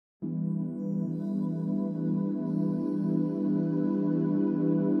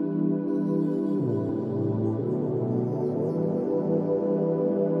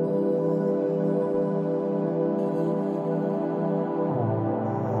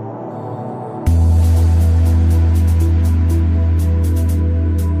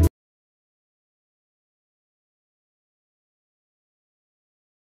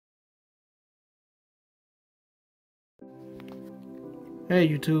Hey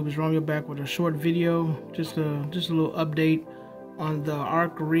YouTube, it's Romeo back with a short video, just a little update on the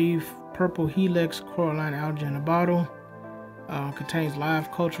Arc Reef Purple Helix Coralline Algae in a bottle. Contains live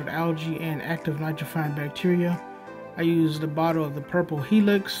cultured algae and active nitrifying bacteria. I used a bottle of the Purple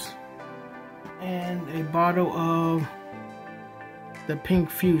Helix and a bottle of the Pink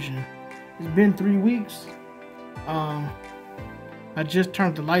Fusion. It's been 3 weeks. I just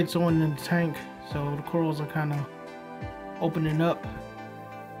turned the lights on in the tank, so the corals are kind of opening up.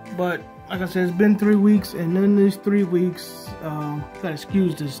 But like I said, it's been 3 weeks, and in these 3 weeks, gotta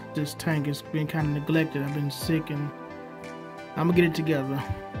excuse this tank. It's been kind of neglected. I've been sick, and I'm gonna get it together.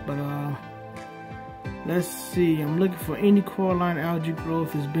 But let's see. I'm looking for any coralline algae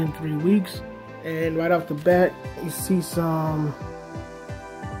growth. It's been 3 weeks, and right off the bat, you see some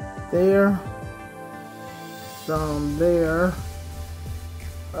there, some there.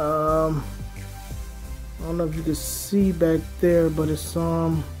 I don't know if you can see back there, but it's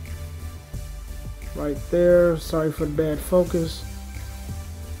some right there. Sorry for the bad focus.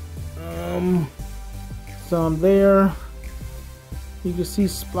 Some there. You can see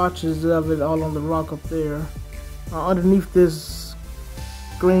splotches of it all on the rock up there. Underneath this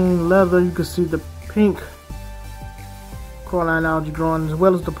green leather, you can see the pink coralline algae growing, as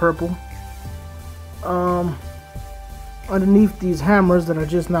well as the purple. Underneath these hammers that are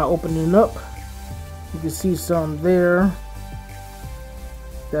just now opening up, you can see some there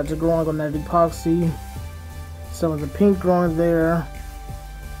that's growing on that epoxy. Some of the pink growing there.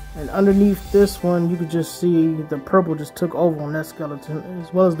 And underneath this one, you can just see the purple just took over on that skeleton,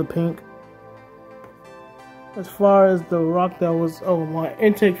 as well as the pink. As far as the rock that was, my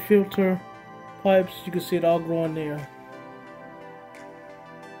intake filter pipes, you can see it all growing there.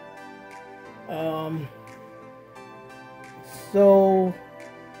 So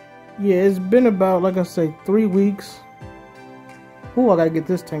yeah, it's been about, like I say, 3 weeks. Ooh, I gotta get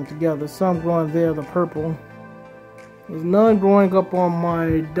this tank together. Some growing there, the purple. There's none growing up on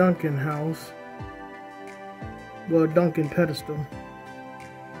my Duncan house. Well, Duncan pedestal.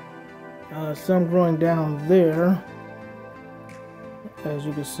 Some growing down there, as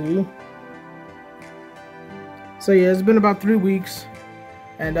you can see. So yeah, it's been about 3 weeks,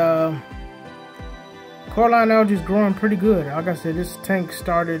 and coralline algae is growing pretty good. Like I said, this tank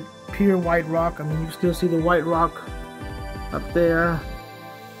started pure white rock. I mean, you still see the white rock up there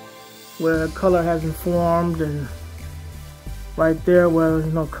where color hasn't formed, and right there where,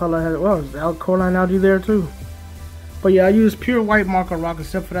 you know, color has, well, there's coralline algae there too. But yeah, I used pure white marker rock,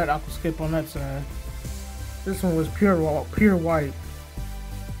 except for that aquascape on that side. This one was pure white.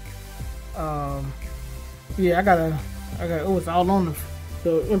 Yeah, I got oh, it's all on the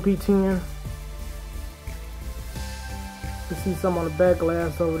MP10. You see some on the back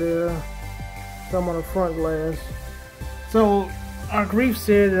glass over there, some on the front glass. So Arc Reef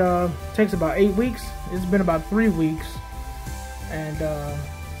said it takes about 8 weeks. It's been about 3 weeks, and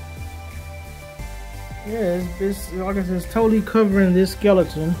yeah, it's like I said, it's totally covering this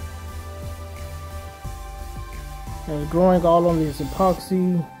skeleton. And it's growing all on this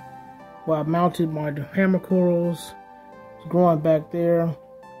epoxy where I mounted my hammer corals. It's growing back there.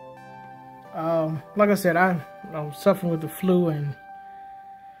 Like I said, I'm suffering with the flu and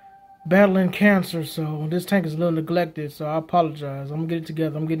battling cancer, so this tank is a little neglected, so I apologize. I'm gonna get it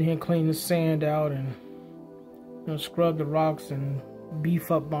together. I'm getting here and clean the sand out, and, you know, scrub the rocks and beef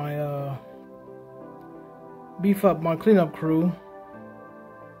up my cleanup crew.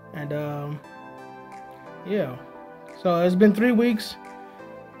 And yeah, so it's been 3 weeks,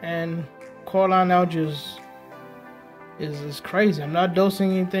 and coralline algae is crazy. I'm not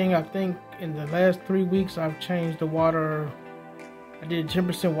dosing anything. I think in the last 3 weeks I've changed the water. I did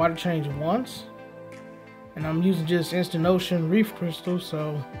 10% water change once, and I'm using just Instant Ocean reef crystal,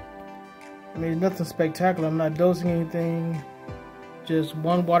 so I mean, nothing spectacular. I'm not dosing anything, just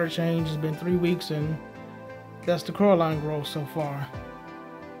one water change. It's been 3 weeks, and that's the coralline growth so far.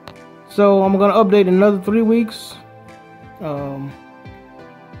 So I'm gonna update another 3 weeks.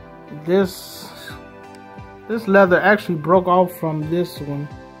 This leather actually broke off from this one.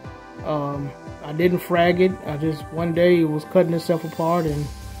 I didn't frag it. I just, one day it was cutting itself apart, and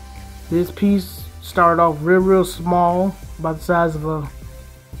this piece started off real small, about the size of a,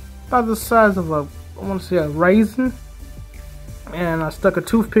 I want to say a raisin. And I stuck a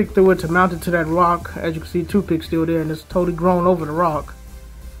toothpick through it to mount it to that rock. As you can see, toothpick still there, and it's totally grown over the rock.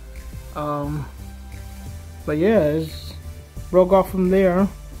 But yeah, it's broke off from there.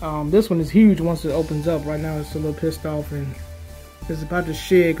 This one is huge once it opens up. Right now it's a little pissed off, and it's about to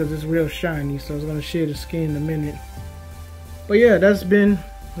shed because it's real shiny, so it's gonna shed the skin in a minute. But yeah, it's been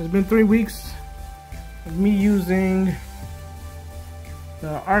 3 weeks of me using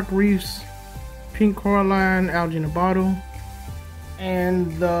the Arc Reefs Pink Coralline Algae in a bottle,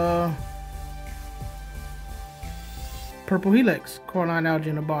 and the Purple Helix Coralline Algae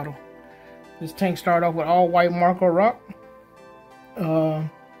in a bottle. This tank started off with all white Marco rock.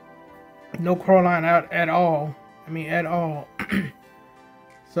 No coralline out at all. I mean, at all.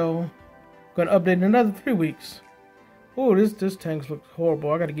 So, gonna update in another 3 weeks. Oh, this tank looks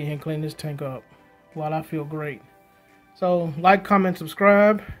horrible. I gotta get here and clean this tank up while I feel great. So, like, comment,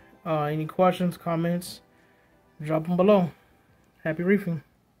 subscribe. Any questions, comments, drop them below. Happy reefing.